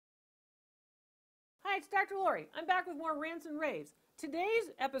Hi, it's Dr. Lori. I'm back with more Rants and Raves.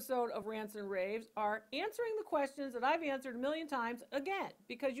 Today's episode of Rants and Raves are answering the questions that I've answered a million times again,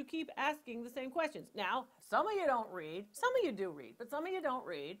 because you keep asking the same questions. Now, some of you don't read, some of you do read, but some of you don't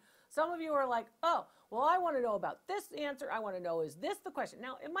read. Some of you are like, oh, well, I want to know about this answer. I want to know, is this the question?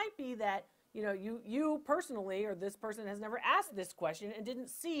 Now, it might be that you personally, or this person has never asked this question and didn't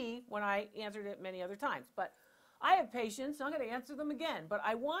see when I answered it many other times. But I have patience, so I'm going to answer them again. But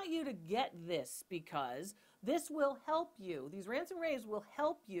I want you to get this, because this will help you. These rants and raves will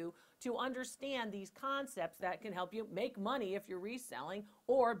help you to understand these concepts that can help you make money if you're reselling,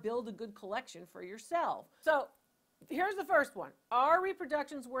 or build a good collection for yourself. So here's the first one. Are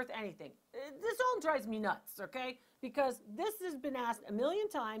reproductions worth anything? This all drives me nuts, okay? Because this has been asked a million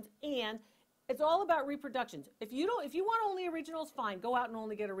times, and it's all about reproductions. If you want only originals, fine, go out and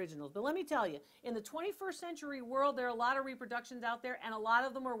only get originals. But let me tell you, in the 21st century world, there are a lot of reproductions out there, and a lot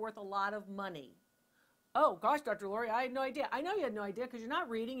of them are worth a lot of money. Oh, gosh, Dr. Lori, I had no idea. I know you had no idea, because you're not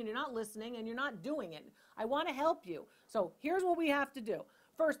reading and you're not listening and you're not doing it. I want to help you. So here's what we have to do.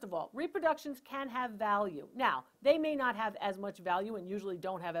 First of all, reproductions can have value. Now, they may not have as much value, and usually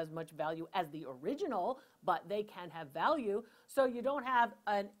don't have as much value as the original, but they can have value. So you don't have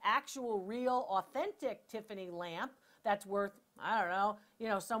an actual, real, authentic Tiffany lamp that's worth, I don't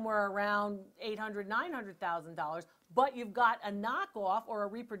know, somewhere around $800,000, $900,000, but you've got a knockoff or a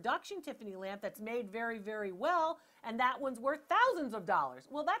reproduction Tiffany lamp that's made very, very well, and that one's worth thousands of dollars.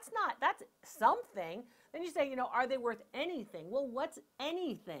 Well, that's something. Then you say, are they worth anything? Well, what's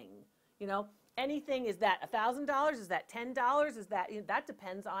anything? Anything, is that $1,000? Is that $10? Is that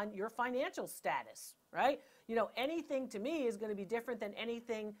depends on your financial status, right? Anything to me is going to be different than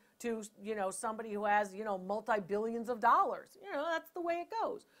anything to, somebody who has, multi-billions of dollars. That's the way it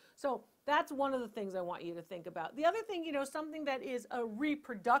goes. So that's one of the things I want you to think about. The other thing, something that is a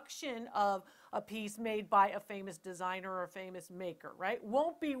reproduction of a piece made by a famous designer or a famous maker, right,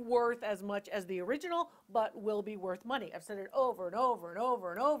 won't be worth as much as the original, but will be worth money. I've said it over and over and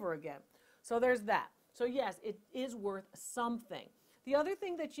over and over again. So there's that. So yes, it is worth something. The other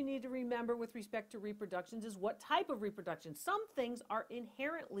thing that you need to remember with respect to reproductions is what type of reproduction. Some things are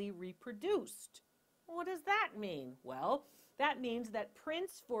inherently reproduced. What does that mean? Well, that means that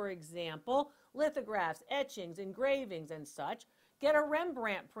prints, for example, lithographs, etchings, engravings, and such, get a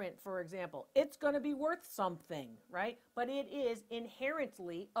Rembrandt print, for example. It's going to be worth something, right? But it is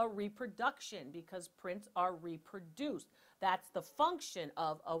inherently a reproduction, because prints are reproduced. That's the function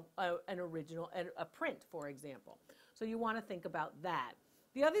of an original, a print, for example. So you want to think about that.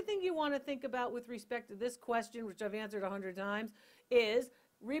 The other thing you want to think about with respect to this question, which I've answered 100 times, is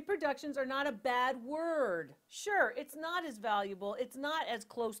reproductions are not a bad word. Sure, it's not as valuable, it's not as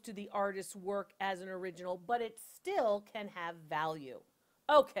close to the artist's work as an original, but it still can have value.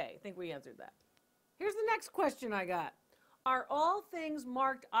 Okay, I think we answered that. Here's the next question I got. Are all things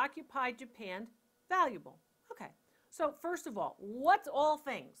marked Occupy Japan valuable? Okay, so first of all, what's all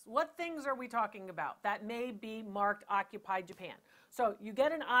things? What things are we talking about that may be marked Occupy Japan? So you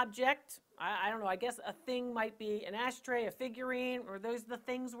get an object, I don't know, I guess a thing might be an ashtray, a figurine, or those are the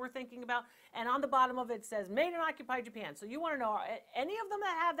things we're thinking about. And on the bottom of it says, made in Occupy Japan. So you want to know, are any of them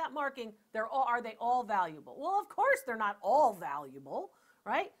that have that marking, are they all valuable? Well, of course they're not all valuable,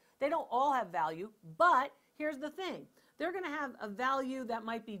 right? They don't all have value, but here's the thing. They're going to have a value that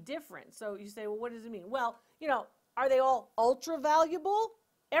might be different. So you say, well, what does it mean? Well, are they all ultra valuable?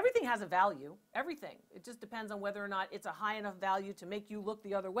 Everything has a value, everything. It just depends on whether or not it's a high enough value to make you look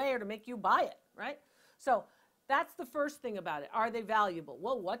the other way or to make you buy it, right? So that's the first thing about it. Are they valuable?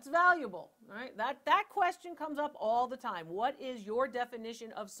 Well, what's valuable, right? That question comes up all the time. What is your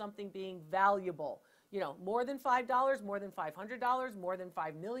definition of something being valuable? More than $5, more than $500, more than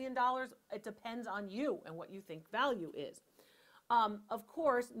 $5 million. It depends on you and what you think value is. Of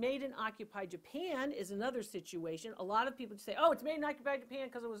course, made in Occupy Japan is another situation. A lot of people say, oh, it's made in Occupy Japan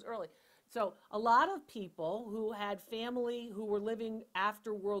because it was early. So a lot of people who had family who were living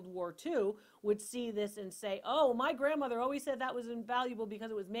after World War II would see this and say, oh, my grandmother always said that was invaluable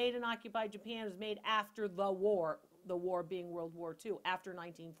because it was made in Occupy Japan. It was made after the war being World War II, after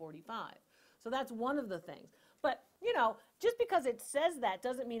 1945. So that's one of the things. But, just because it says that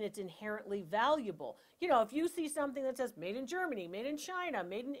doesn't mean it's inherently valuable. If you see something that says made in Germany, made in China,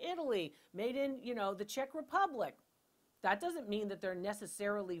 made in Italy, made in, the Czech Republic, that doesn't mean that they're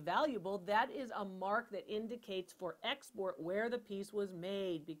necessarily valuable. That is a mark that indicates for export where the piece was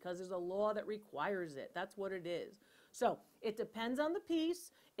made, because there's a law that requires it. That's what it is. So it depends on the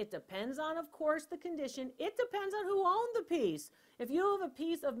piece. It depends on, of course, the condition. It depends on who owned the piece. If you have a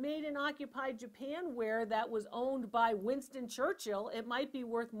piece of made in occupied Japan ware that was owned by Winston Churchill, it might be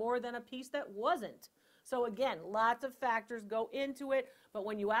worth more than a piece that wasn't. So again, lots of factors go into it, but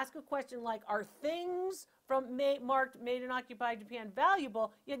when you ask a question like, are things from marked made in occupied Japan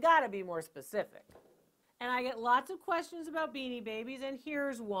valuable, you gotta be more specific. And I get lots of questions about Beanie Babies, and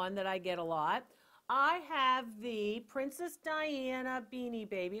here's one that I get a lot. I have the Princess Diana Beanie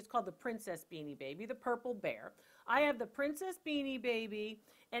Baby. It's called the Princess Beanie Baby, the purple bear. I have the Princess Beanie Baby,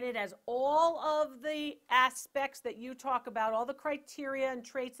 and it has all of the aspects that you talk about, all the criteria and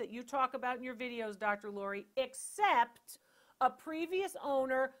traits that you talk about in your videos, Dr. Lori, except a previous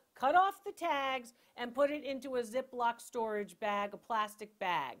owner cut off the tags and put it into a Ziploc storage bag, a plastic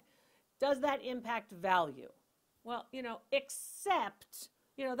bag. Does that impact value? Well, except,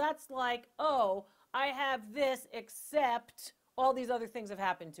 that's like, oh, I have this except all these other things have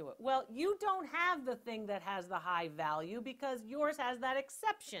happened to it. Well, you don't have the thing that has the high value because yours has that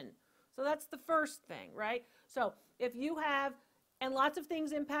exception. So that's the first thing, right? So if you have, and lots of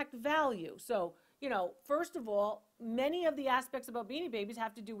things impact value. So, first of all, many of the aspects about Beanie Babies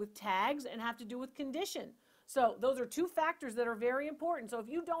have to do with tags and have to do with condition. So those are two factors that are very important. So if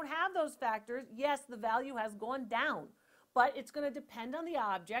you don't have those factors, yes, the value has gone down. But it's going to depend on the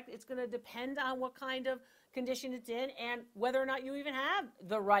object. It's going to depend on what kind of condition it's in and whether or not you even have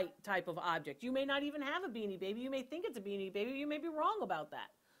the right type of object. You may not even have a Beanie Baby. You may think it's a Beanie Baby. You may be wrong about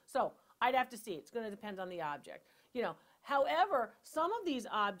that. So I'd have to see. It's going to depend on the object. However, some of these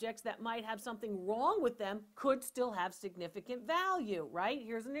objects that might have something wrong with them could still have significant value, right?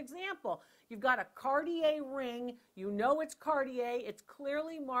 Here's an example. You've got a Cartier ring. You know it's Cartier. It's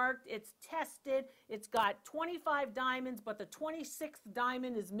clearly marked. It's tested. It's got 25 diamonds, but the 26th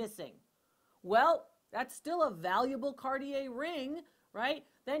diamond is missing. Well, that's still a valuable Cartier ring, right?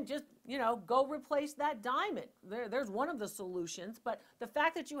 Then just, go replace that diamond. There's one of the solutions, but the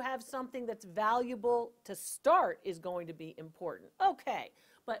fact that you have something that's valuable to start is going to be important. Okay,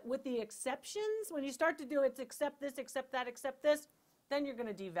 but with the exceptions, when you start to do it's accept this, accept that, accept this, then you're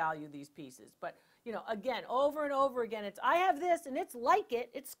going to devalue these pieces. But, again, over and over again, it's I have this and it's like it,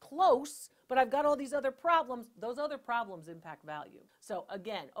 it's close, but I've got all these other problems. Those other problems impact value. So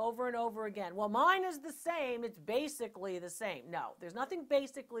again, over and over again, well, mine is the same, it's basically the same. No, there's nothing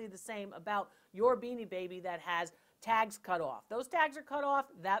basically the same about your Beanie Baby that has tags cut off. Those tags are cut off,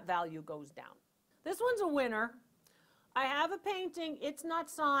 that value goes down. This one's a winner. I have a painting, it's not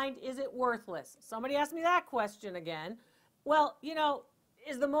signed, is it worthless? Somebody asked me that question again. Well,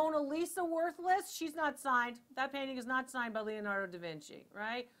 is the Mona Lisa worthless? She's not signed. That painting is not signed by Leonardo da Vinci,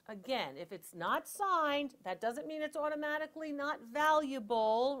 right? Again, if it's not signed, that doesn't mean it's automatically not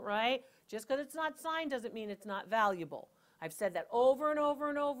valuable, right? Just because it's not signed doesn't mean it's not valuable. I've said that over and over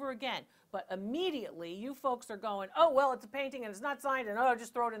and over again. But immediately, you folks are going, oh, well, it's a painting and it's not signed, and oh,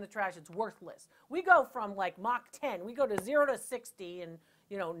 just throw it in the trash. It's worthless. We go from like Mach 10. We go to 0 to 60 in,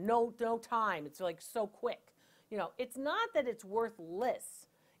 no time. It's like so quick. It's not that it's worthless.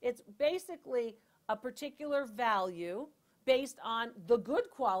 It's basically a particular value based on the good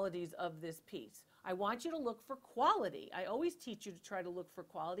qualities of this piece. I want you to look for quality. I always teach you to try to look for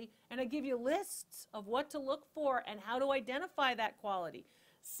quality, and I give you lists of what to look for and how to identify that quality.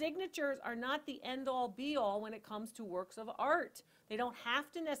 Signatures are not the end-all, be-all when it comes to works of art. They don't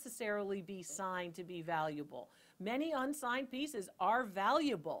have to necessarily be signed to be valuable. Many unsigned pieces are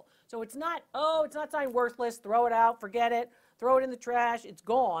valuable. So it's not, oh, it's not signed, worthless, throw it out, forget it, throw it in the trash, it's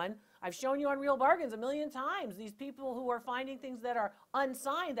gone. I've shown you on Real Bargains a million times these people who are finding things that are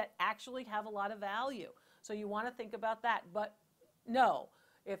unsigned that actually have a lot of value. So you want to think about that. But no,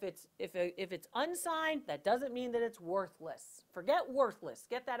 if it's unsigned, that doesn't mean that it's worthless. Forget worthless.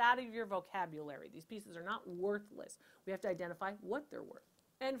 Get that out of your vocabulary. These pieces are not worthless. We have to identify what they're worth.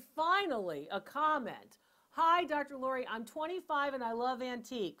 And finally, a comment. Hi, Dr. Lori, I'm 25 and I love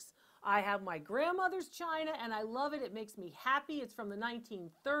antiques. I have my grandmother's china and I love it. It makes me happy. It's from the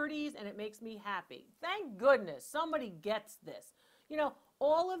 1930s and it makes me happy. Thank goodness somebody gets this.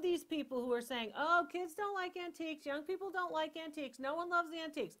 All of these people who are saying, oh, kids don't like antiques, young people don't like antiques, no one loves the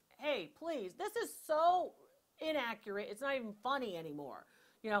antiques. Hey, please, this is so inaccurate. It's not even funny anymore.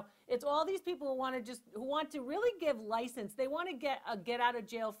 It's all these people who want to really give license. They want to get a get out of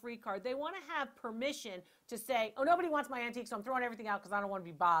jail free card. They want to have permission to say, oh, nobody wants my antique, so I'm throwing everything out because I don't want to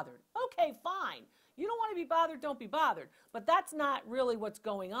be bothered. Okay, fine. You don't want to be bothered, don't be bothered. But that's not really what's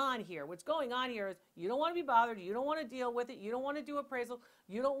going on here. What's going on here is you don't want to be bothered. You don't want to deal with it. You don't want to do appraisal.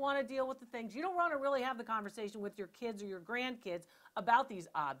 You don't want to deal with the things. You don't want to really have the conversation with your kids or your grandkids about these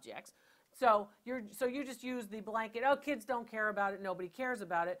objects. So you just use the blanket, oh, kids don't care about it, nobody cares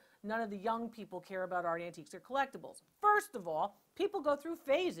about it. None of the young people care about art antiques or collectibles. First of all, people go through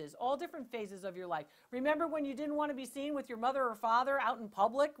phases, all different phases of your life. Remember when you didn't want to be seen with your mother or father out in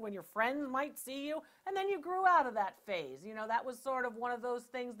public, when your friends might see you, and then you grew out of that phase. You know, that was sort of one of those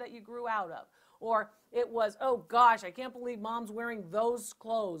things that you grew out of. Or it was, oh gosh, I can't believe mom's wearing those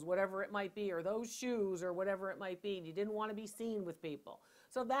clothes, whatever it might be, or those shoes, or whatever it might be. And you didn't want to be seen with people.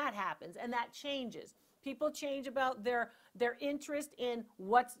 So that happens, and that changes. People change about their interest in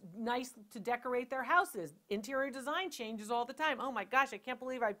what's nice to decorate their houses. Interior design changes all the time. Oh my gosh, I can't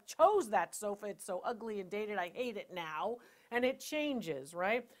believe I chose that sofa. It's so ugly and dated. I hate it now. And it changes,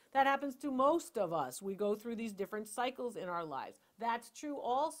 right? That happens to most of us. We go through these different cycles in our lives. That's true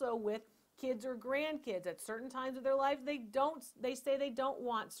also with kids or grandkids. At certain times of their lives, they say they don't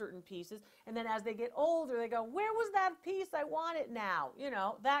want certain pieces, and then as they get older, they go, where was that piece? I want it now. You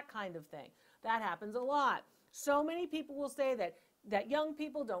know, that kind of thing. That happens a lot. So many people will say that young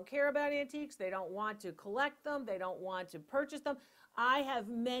people don't care about antiques. They don't want to collect them. They don't want to purchase them. I have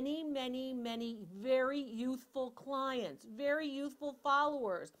many, many, many very youthful clients, very youthful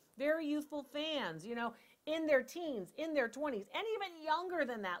followers, very youthful fans, you know, in their teens, in their 20s, and even younger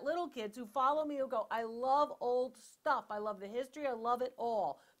than that, little kids who follow me who go, I love old stuff. I love the history. I love it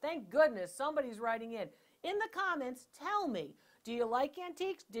all. Thank goodness somebody's writing in. In the comments, tell me, do you like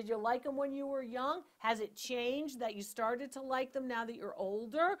antiques? Did you like them when you were young? Has it changed that you started to like them now that you're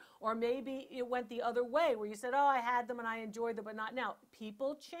older? Or maybe it went the other way where you said, oh, I had them and I enjoyed them, but not now.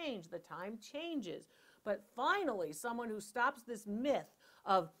 People change. The time changes. But finally, someone who stops this myth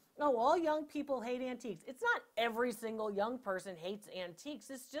of, oh, all young people hate antiques. It's not every single young person hates antiques.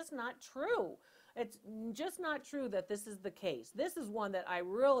 It's just not true. It's just not true that this is the case. This is one that I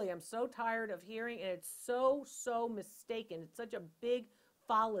really am so tired of hearing, and it's so, so mistaken. It's such a big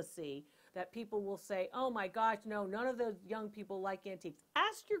fallacy that people will say, oh my gosh, no, none of those young people like antiques.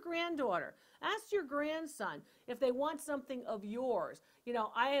 Ask your granddaughter, ask your grandson if they want something of yours. You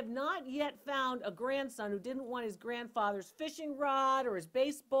know, I have not yet found a grandson who didn't want his grandfather's fishing rod or his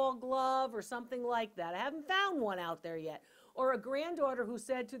baseball glove or something like that. I haven't found one out there yet. Or a granddaughter who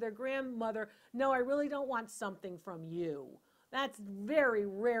said to their grandmother, no, I really don't want something from you. That's very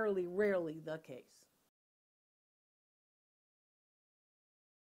rarely the case.